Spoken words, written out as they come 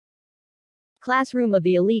Classroom of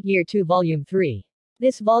the Elite Year 2 Volume 3.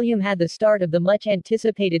 This volume had the start of the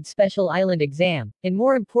much-anticipated Special Island exam, and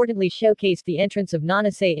more importantly showcased the entrance of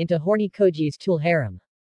Nanase into Horny Koji's Tool harem.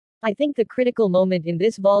 I think the critical moment in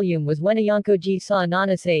this volume was when Ayankoji saw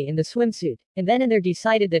Nanase in the swimsuit, and then in there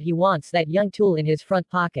decided that he wants that young Tool in his front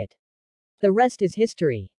pocket. The rest is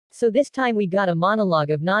history. So this time we got a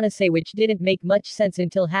monologue of Nanase which didn't make much sense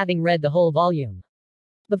until having read the whole volume.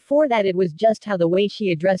 Before that it was just how the way she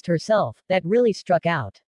addressed herself, that really struck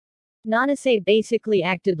out. Nanase basically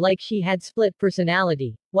acted like she had split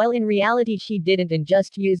personality, while in reality she didn't, and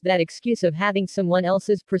just used that excuse of having someone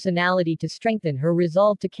else's personality to strengthen her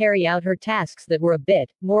resolve to carry out her tasks that were a bit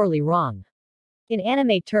morally wrong. In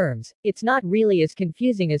anime terms, it's not really as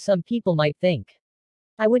confusing as some people might think.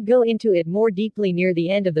 I would go into it more deeply near the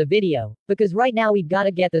end of the video, because right now we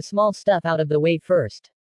gotta get the small stuff out of the way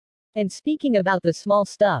first. And speaking about the small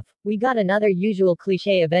stuff, we got another usual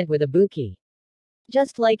cliché event with Ibuki.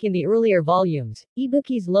 Just like in the earlier volumes,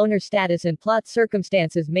 Ibuki's loner status and plot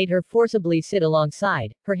circumstances made her forcibly sit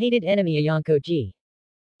alongside her hated enemy Ayankoji.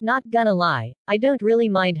 Not gonna lie, I don't really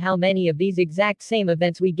mind how many of these exact same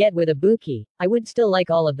events we get with Ibuki, I would still like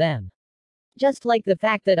all of them. Just like the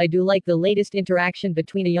fact that I do like the latest interaction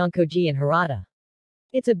between Ayankoji and Harada.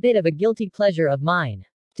 It's a bit of a guilty pleasure of mine.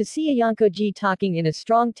 To see Ayankoji talking in a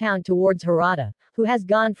strong tone towards Harada, who has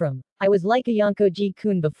gone from, I was like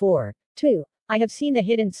Ayankoji-kun before, to, I have seen the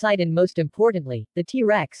hidden side, and most importantly, the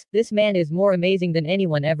T-Rex, this man is more amazing than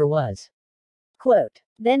anyone ever was. Quote.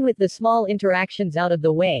 Then with the small interactions out of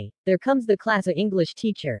the way, there comes the class English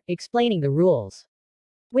teacher, explaining the rules.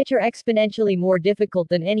 Which are exponentially more difficult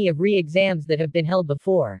than any of re-exams that have been held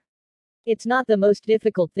before. It's not the most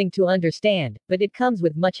difficult thing to understand, but it comes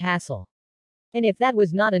with much hassle. And if that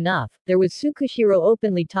was not enough, there was Tsukushiro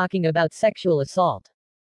openly talking about sexual assault.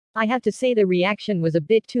 I have to say the reaction was a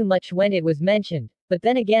bit too much when it was mentioned, but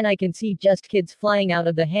then again I can see just kids flying out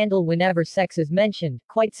of the handle whenever sex is mentioned,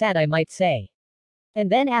 quite sad I might say. And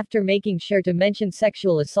then after making sure to mention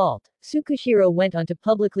sexual assault, Tsukushiro went on to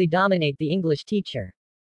publicly dominate the English teacher.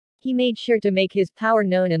 He made sure to make his power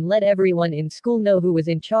known and let everyone in school know who was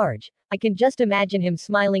in charge. I can just imagine him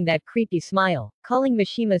smiling that creepy smile, calling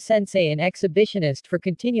Mishima-sensei an exhibitionist for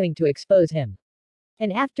continuing to expose him.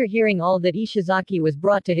 And after hearing all that, Ishizaki was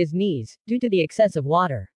brought to his knees, due to the excess of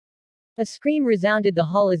water. A scream resounded the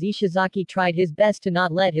hall as Ishizaki tried his best to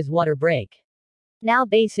not let his water break. Now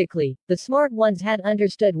basically, the smart ones had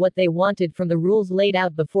understood what they wanted from the rules laid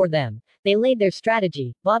out before them. They laid their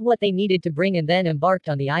strategy, bought what they needed to bring, and then embarked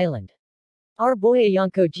on the island. Our boy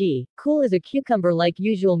Ayankoji, cool as a cucumber like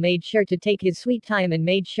usual, made sure to take his sweet time and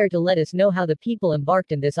made sure to let us know how the people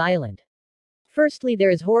embarked in this island. Firstly,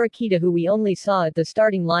 there is Horikita, who we only saw at the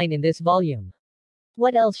starting line in this volume.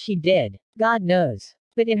 What else she did, God knows.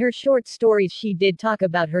 But in her short stories she did talk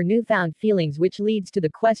about her newfound feelings, which leads to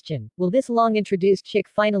the question, will this long-introduced chick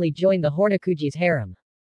finally join the Hornakuji's harem?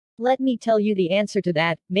 Let me tell you the answer to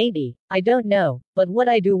that, maybe, I don't know, but what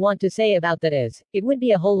I do want to say about that is, it would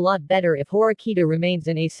be a whole lot better if Horikita remains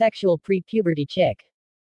an asexual pre-puberty chick.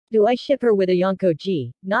 Do I ship her with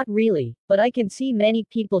Ayankoji? Not really, but I can see many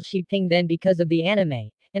people shipping then because of the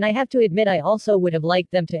anime, and I have to admit I also would have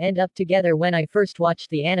liked them to end up together when I first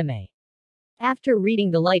watched the anime. After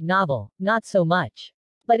reading the light novel, not so much.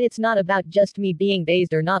 But it's not about just me being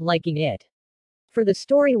dazed or not liking it. For the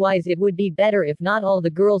story-wise, it would be better if not all the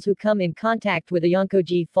girls who come in contact with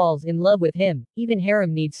Ayankoji falls in love with him, even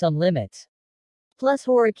harem needs some limits. Plus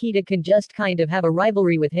Horikita can just kind of have a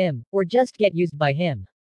rivalry with him, or just get used by him.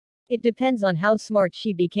 It depends on how smart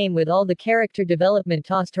she became with all the character development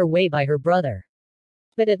tossed her way by her brother.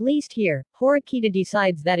 But at least here, Horikita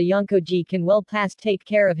decides that Ayankoji can well past take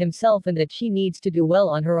care of himself and that she needs to do well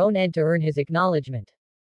on her own end to earn his acknowledgement.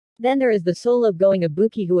 Then there is the solo-going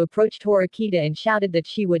Ibuki, who approached Horikita and shouted that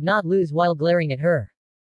she would not lose while glaring at her.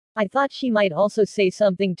 I thought she might also say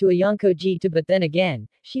something to Ayankoji too, but then again,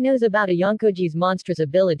 she knows about Ayankoji's monstrous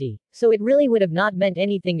ability, so it really would have not meant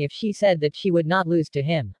anything if she said that she would not lose to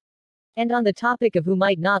him. And on the topic of who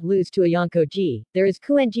might not lose to Ayankoji, there is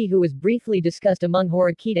Kuenji, who was briefly discussed among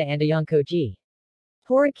Horikita and Ayankoji.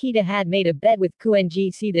 Horikita had made a bet with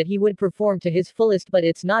Kuenji that he would perform to his fullest, but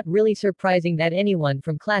it's not really surprising that anyone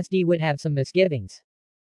from Class D would have some misgivings.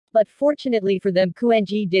 But fortunately for them,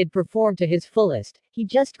 Kuenji did perform to his fullest. He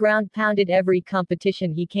just ground-pounded every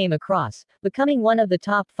competition he came across, becoming one of the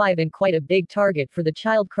top 5 and quite a big target for the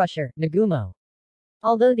child crusher, Nagumo.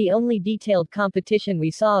 Although the only detailed competition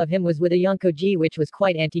we saw of him was with Ayankoji, which was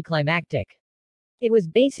quite anticlimactic. It was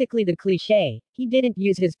basically the cliché, he didn't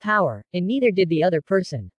use his power, and neither did the other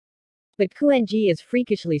person. But Kuenji is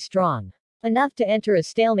freakishly strong. Enough to enter a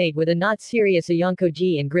stalemate with a not serious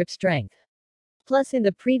Ayonkoji in grip strength. Plus in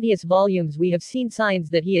the previous volumes we have seen signs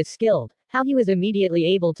that he is skilled, how he was immediately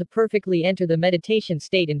able to perfectly enter the meditation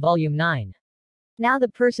state in volume 9. Now the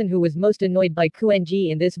person who was most annoyed by Kuenji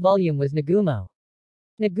in this volume was Nagumo.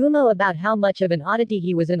 Nagumo about how much of an oddity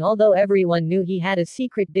he was, and although everyone knew he had a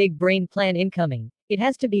secret big brain plan incoming, it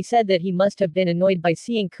has to be said that he must have been annoyed by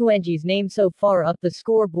seeing Kuenji's name so far up the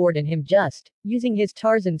scoreboard and him just using his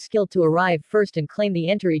Tarzan skill to arrive first and claim the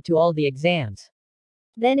entry to all the exams.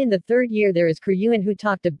 Then in the third year there is Kuryuin, who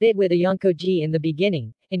talked a bit with Ayonkoji in the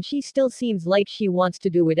beginning, and she still seems like she wants to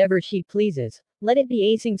do whatever she pleases, let it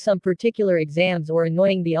be acing some particular exams or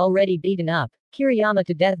annoying the already beaten up Kiriyama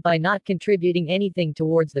to death by not contributing anything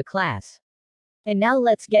towards the class. And now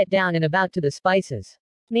let's get down and about to the spices.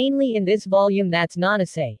 Mainly in this volume that's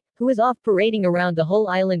Nanase, who was off parading around the whole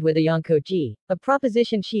island with Ayonkoji, a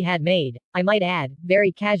proposition she had made, I might add,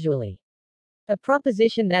 very casually. A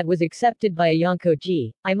proposition that was accepted by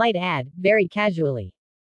Ayonkoji, I might add, very casually.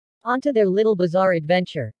 Onto their little bizarre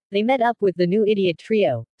adventure, they met up with the new idiot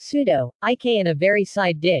trio, Pseudo, Ike and a very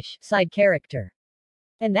side character.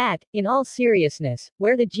 And that, in all seriousness,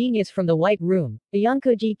 where the genius from the White Room,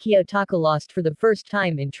 Ayonkoji Kiyotaka lost for the first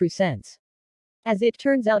time in true sense. As it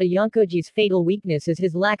turns out Ayonkoji's fatal weakness is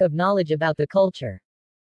his lack of knowledge about the culture.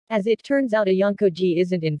 As it turns out Ayonkoji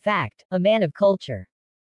isn't in fact, a man of culture.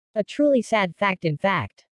 A truly sad fact in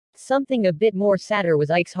fact. Something a bit more sadder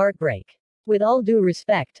was Ike's heartbreak. With all due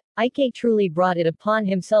respect, Ike truly brought it upon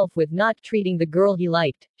himself with not treating the girl he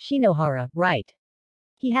liked, Shinohara, right.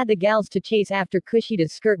 He had the gals to chase after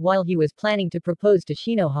Kushida's skirt while he was planning to propose to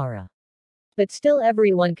Shinohara. But still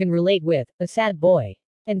everyone can relate with, a sad boy.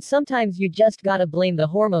 And sometimes you just gotta blame the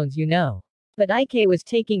hormones, you know. But Ike was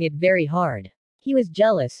taking it very hard. He was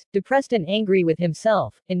jealous, depressed and angry with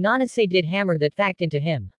himself, and Nanase did hammer that fact into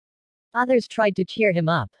him. Others tried to cheer him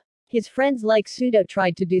up. His friends like Pseudo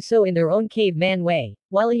tried to do so in their own caveman way,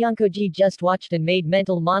 while Ayonkoji just watched and made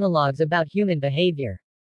mental monologues about human behavior.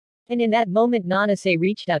 And in that moment Nanase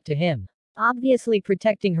reached out to him. Obviously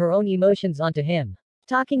protecting her own emotions onto him.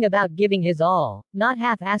 Talking about giving his all, not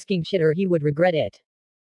half-asking shit or he would regret it.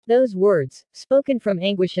 Those words, spoken from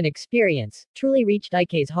anguish and experience, truly reached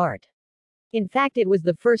Ike's heart. In fact it was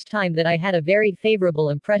the first time that I had a very favorable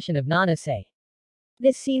impression of Nanase.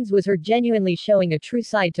 This scene was her genuinely showing a true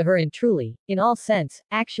side to her and truly, in all sense,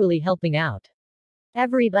 actually helping out.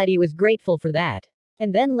 Everybody was grateful for that.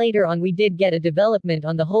 And then later on we did get a development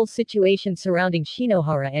on the whole situation surrounding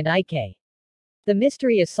Shinohara and Ike. The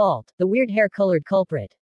mystery assault, the weird hair-colored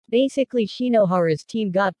culprit. Basically Shinohara's team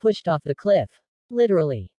got pushed off the cliff.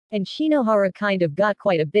 Literally. And Shinohara kind of got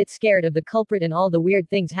quite a bit scared of the culprit and all the weird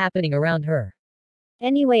things happening around her.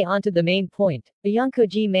 Anyway, onto the main point,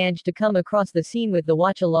 Ayonkoji managed to come across the scene with the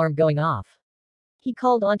watch alarm going off. He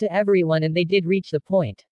called onto everyone and they did reach the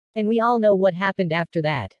point. And we all know what happened after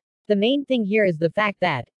that. The main thing here is the fact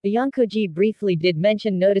that, Ayonkoji briefly did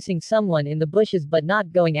mention noticing someone in the bushes but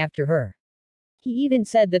not going after her. He even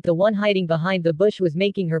said that the one hiding behind the bush was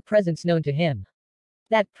making her presence known to him.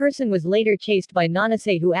 That person was later chased by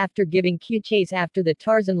Nanase, who after giving cue chase after the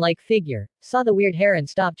Tarzan-like figure, saw the weird hair and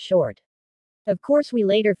stopped short. Of course we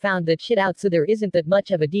later found that shit out, so there isn't that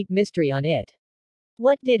much of a deep mystery on it.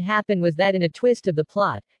 What did happen was that in a twist of the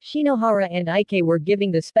plot, Shinohara and Ike were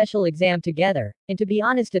giving the special exam together, and to be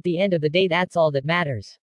honest at the end of the day that's all that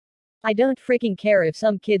matters. I don't freaking care if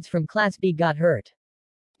some kids from Class B got hurt.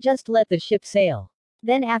 Just let the ship sail.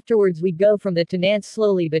 Then afterwards we go from that to Nance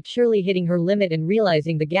slowly but surely hitting her limit and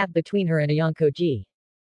realizing the gap between her and Ayonkoji.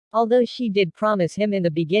 Although she did promise him in the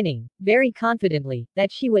beginning, very confidently,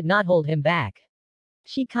 that she would not hold him back.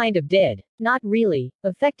 She kind of did. Not really,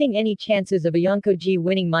 affecting any chances of Ayonkoji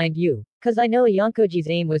winning, mind you, cause I know Ayonkoji's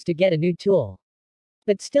aim was to get a new tool.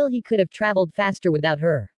 But still he could have traveled faster without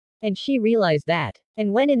her. And she realized that.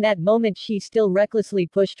 And when in that moment she still recklessly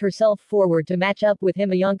pushed herself forward to match up with him,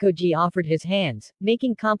 Ayonkoji offered his hands,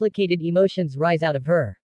 making complicated emotions rise out of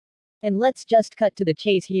her. And let's just cut to the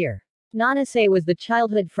chase here. Nanase was the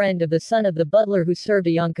childhood friend of the son of the butler who served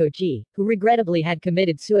Ayonkoji, who regrettably had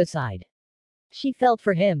committed suicide. She felt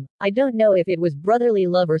for him. I don't know if it was brotherly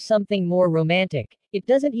love or something more romantic, it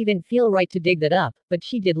doesn't even feel right to dig that up, but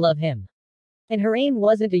she did love him. And her aim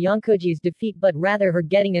wasn't Ayonkoji's defeat but rather her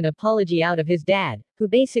getting an apology out of his dad, who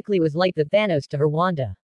basically was like the Thanos to her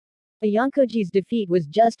Wanda. Ayonkoji's defeat was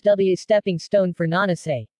just a stepping stone for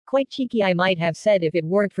Nanase, quite cheeky I might have said if it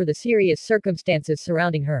weren't for the serious circumstances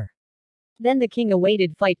surrounding her. Then the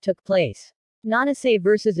king-awaited fight took place. Nanase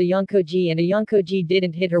versus Ayonkoji, and Ayonkoji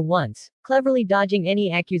didn't hit her once, cleverly dodging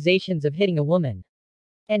any accusations of hitting a woman.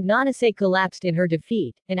 And Nanase collapsed in her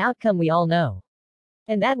defeat, an outcome we all know.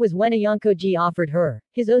 And that was when Ayonkoji offered her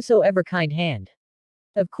his oh so ever kind hand.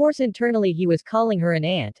 Of course internally he was calling her an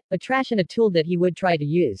ant, a trash and a tool that he would try to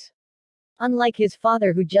use. Unlike his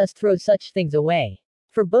father who just throws such things away.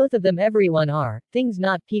 For both of them everyone are things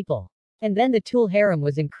not people. And then the tool harem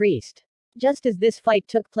was increased. Just as this fight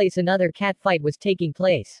took place another cat fight was taking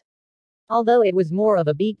place. Although it was more of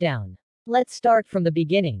a beatdown. Let's start from the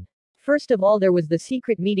beginning. First of all there was the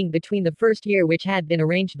secret meeting between the first year which had been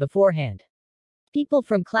arranged beforehand. People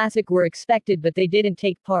from Classic were expected but they didn't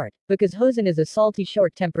take part, because Hosen is a salty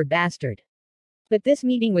short-tempered bastard. But this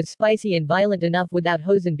meeting was spicy and violent enough without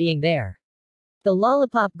Hosen being there. The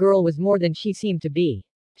lollipop girl was more than she seemed to be.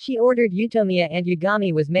 She ordered Utomiya and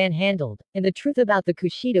Yagami was manhandled, and the truth about the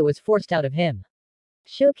Kushida was forced out of him.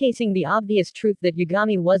 Showcasing the obvious truth that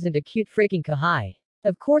Yagami wasn't a cute freaking kahai.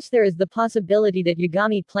 Of course there is the possibility that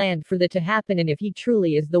Yagami planned for that to happen and if he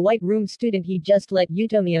truly is the white room student he just let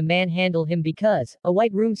Utomiya manhandle him because, a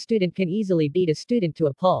white room student can easily beat a student to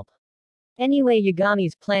a pulp. Anyway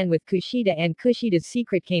Yagami's plan with Kushida and Kushida's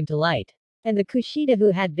secret came to light. And the Kushida who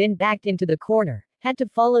had been backed into the corner, had to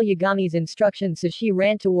follow Yagami's instructions so she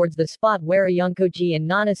ran towards the spot where Ayonkoji and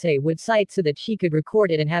Nanase would sight so that she could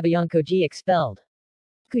record it and have Ayonkoji expelled.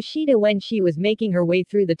 Kushida when she was making her way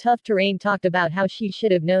through the tough terrain talked about how she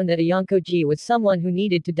should have known that Ayonkoji was someone who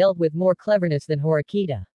needed to dealt with more cleverness than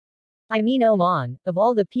Horikita. I mean Oman, of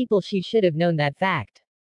all the people she should have known that fact.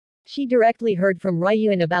 She directly heard from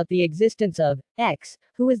Ryuan about the existence of X,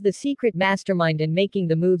 who was the secret mastermind and making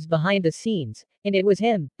the moves behind the scenes, and it was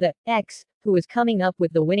him, the X, who was coming up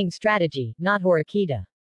with the winning strategy, not Horikita.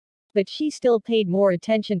 But she still paid more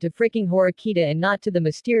attention to fricking Horikita and not to the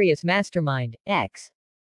mysterious mastermind, X.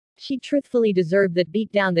 She truthfully deserved that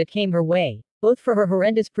beatdown that came her way, both for her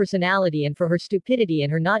horrendous personality and for her stupidity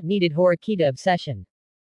and her not needed Horikita obsession.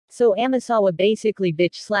 So Amasawa basically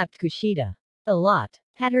bitch slapped Kushida. A lot.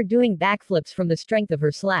 Had her doing backflips from the strength of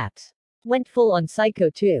her slaps. Went full on psycho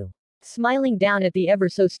too. Smiling down at the ever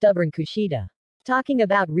so stubborn Kushida. Talking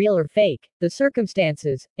about real or fake, the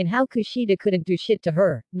circumstances, and how Kushida couldn't do shit to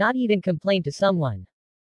her, not even complain to someone.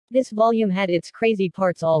 This volume had its crazy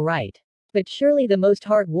parts all right. But surely the most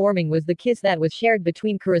heartwarming was the kiss that was shared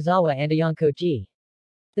between Kurosawa and Ayonkoji.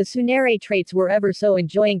 The Tsunere traits were ever so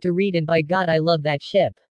enjoying to read and by God I love that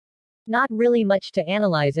ship. Not really much to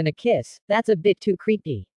analyze in a kiss, that's a bit too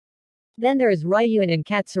creepy. Then there is Ryuan and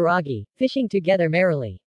Katsuragi, fishing together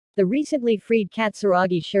merrily. The recently freed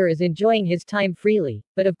Katsuragi sure is enjoying his time freely,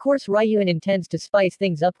 but of course Ryuan intends to spice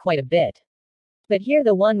things up quite a bit. But here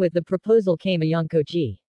the one with the proposal came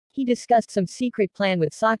Ayonkoji. He discussed some secret plan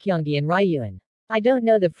with Sakyongi and Ryuan. I don't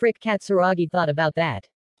know the frick Katsuragi thought about that.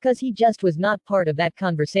 Cause he just was not part of that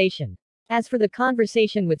conversation. As for the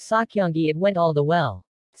conversation with Sakyongi it went all the well.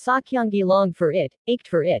 Sakyongi longed for it, ached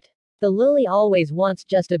for it. The lily always wants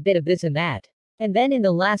just a bit of this and that. And then in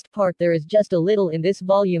the last part there is just a little in this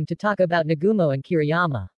volume to talk about Nagumo and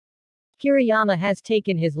Kiriyama. Kiriyama has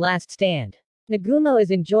taken his last stand. Nagumo is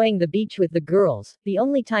enjoying the beach with the girls, the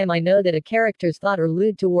only time I know that a character's thought or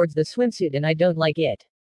lewd towards the swimsuit and I don't like it.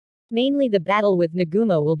 Mainly the battle with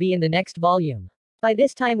Nagumo will be in the next volume. By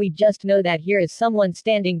this time we just know that here is someone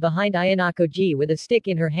standing behind Ayanokoji with a stick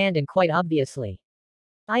in her hand and quite obviously.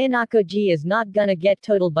 Ayanokoji is not gonna get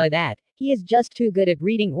totaled by that, he is just too good at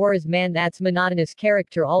reading auras man that's monotonous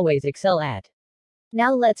character always excel at.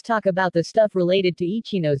 Now let's talk about the stuff related to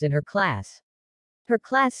Ichino's in her class. Her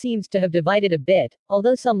class seems to have divided a bit,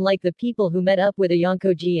 although some like the people who met up with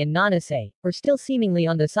Ayonkoji and Nanase, were still seemingly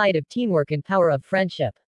on the side of teamwork and power of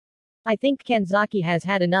friendship. I think Kanzaki has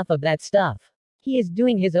had enough of that stuff. He is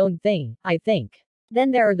doing his own thing, I think.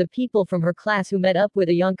 Then there are the people from her class who met up with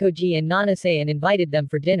Ayonkoji and Nanase and invited them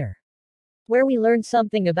for dinner. Where we learn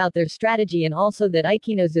something about their strategy and also that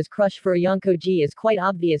Ichino's crush for Ayonkoji is quite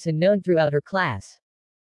obvious and known throughout her class.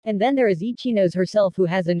 And then there is Ichino's herself who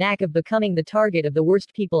has a knack of becoming the target of the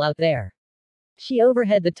worst people out there. She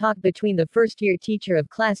overheard the talk between the first-year teacher of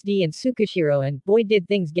Class D and Tsukushiro and boy did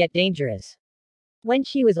things get dangerous. When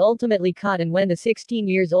she was ultimately caught and when the 16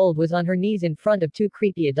 years old was on her knees in front of two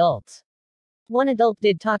creepy adults. One adult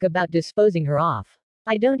did talk about disposing her off.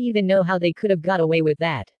 I don't even know how they could have got away with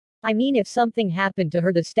that. I mean if something happened to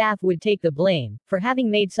her the staff would take the blame, for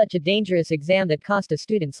having made such a dangerous exam that cost a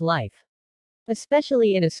student's life.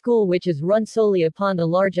 Especially in a school which is run solely upon the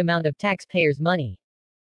large amount of taxpayers' money.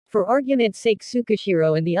 For argument's sake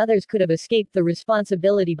Tsukushiro and the others could have escaped the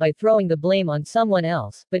responsibility by throwing the blame on someone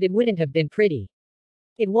else, but it wouldn't have been pretty.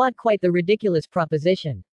 It was quite the ridiculous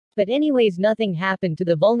proposition. But anyways nothing happened to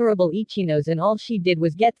the vulnerable Ichino's and all she did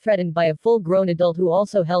was get threatened by a full-grown adult who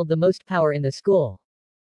also held the most power in the school.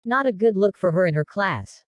 Not a good look for her and her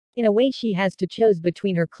class. In a way she has to choose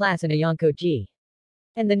between her class and Ayonkoji.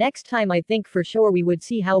 And the next time I think for sure we would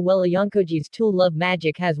see how well Ayonkoji's tool love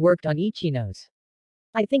magic has worked on Ichino's.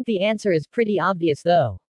 I think the answer is pretty obvious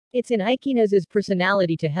though. It's in Ikino's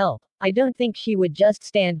personality to help. I don't think she would just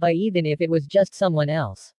stand by even if it was just someone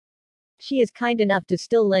else. She is kind enough to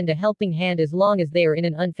still lend a helping hand as long as they are in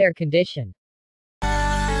an unfair condition.